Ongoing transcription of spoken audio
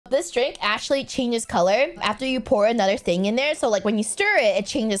This drink actually changes color after you pour another thing in there. So like when you stir it, it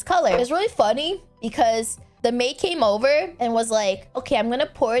changes color. It's really funny because the maid came over and was like, okay, I'm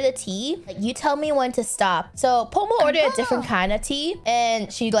gonna pour the tea. Like, you tell me when to stop. So Pomo ordered a different kind of tea and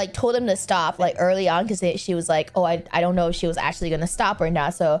she like told him to stop like early on because she was like, oh, I don't know if she was actually gonna stop or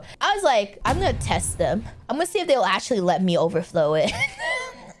not. So I was like, I'm gonna test them. I'm gonna see if they'll actually let me overflow it.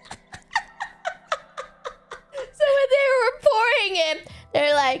 So when they were pouring it,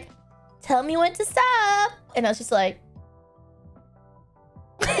 they're like, tell me when to stop. And I was just like,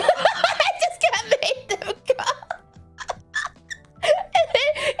 I just can't make them go. And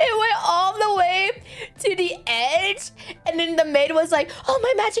then it went all the way to the edge. And then the maid was like, oh,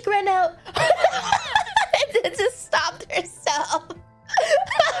 my magic ran out. And then just stopped herself.